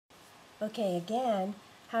Okay, again,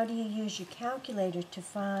 how do you use your calculator to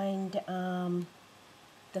find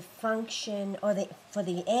the function, or for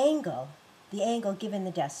the angle given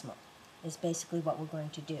the decimal is basically what we're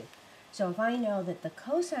going to do. So if I know that the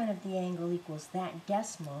cosine of the angle equals that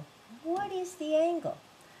decimal, what is the angle?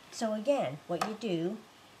 So again, what you do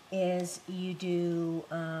is you do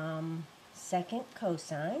second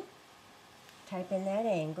cosine, type in that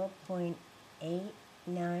angle,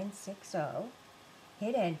 0.8960,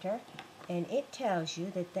 hit enter, and it tells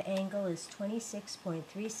you that the angle is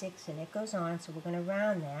 26.36, and it goes on, so we're going to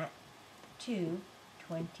round that to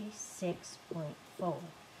 26.4.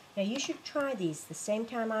 Now you should try these the same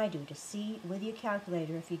time I do to see with your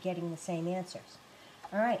calculator if you're getting the same answers.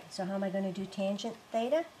 Alright, so how am I going to do tangent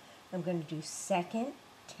theta? I'm going to do second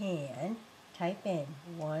tan, type in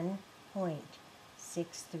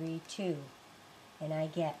 1.632, and I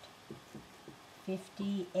get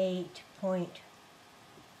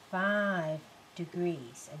 58.5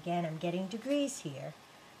 degrees. Again, I'm getting degrees here.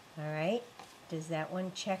 Alright, does that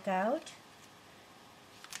one check out?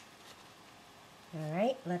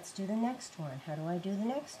 Alright, let's do the next one. How do I do the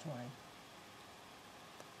next one?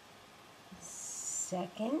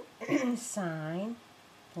 Second sine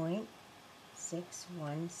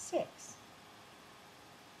 0.616.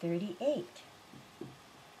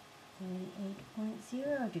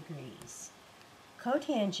 38.0 degrees.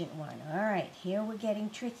 Cotangent one. Alright, here we're getting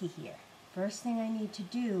tricky here. First thing I need to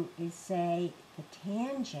do is say the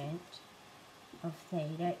tangent of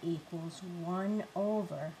theta equals 1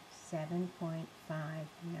 over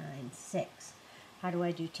 7.596. How do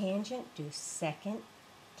I do tangent? Do second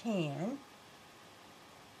tan,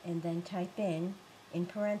 and then type in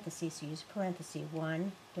parentheses, so use parentheses,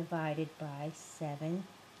 1 divided by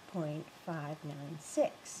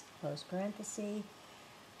 7.596. Close parenthesis,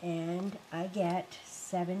 and I get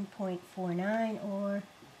 7.49 or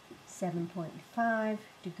 7.5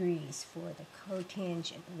 degrees for the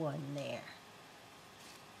cotangent one there.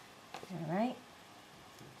 Alright,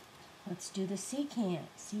 let's do the secant.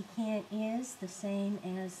 Secant is the same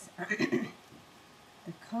as the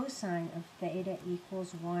cosine of theta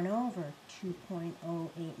equals 1 over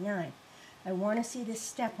 2.089. I want to see this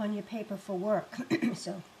step on your paper for work,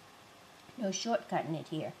 so no shortcutting it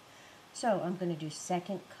here. So I'm going to do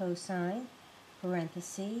second cosine,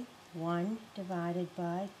 parenthesis, 1 divided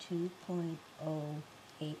by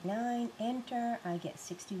 2.089, enter. I get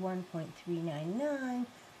 61.399,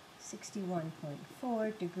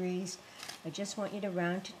 61.4 degrees. I just want you to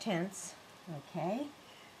round to tenths, okay?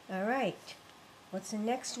 All right, what's the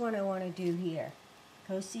next one I want to do here?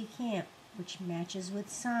 Cosecant, which matches with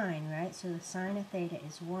sine, right? So the sine of theta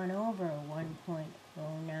is 1 over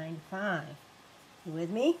 1.095. You with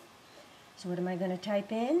me? So what am I going to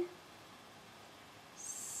type in?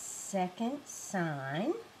 Second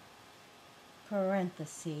sine,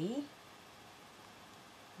 parenthesis,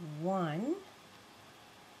 1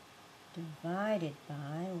 divided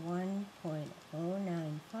by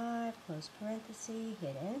 1.095, close parenthesis,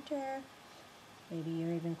 hit enter. Maybe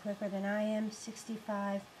you're even quicker than I am,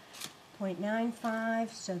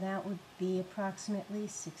 65.95, so that would be approximately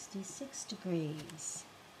 66 degrees.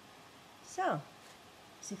 So,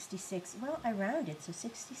 66, well, I rounded, so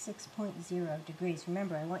 66.0 degrees.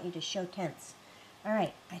 Remember, I want you to show tenths. All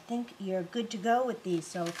right, I think you're good to go with these.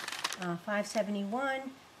 So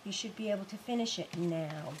 571, you should be able to finish it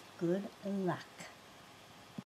now. Good luck.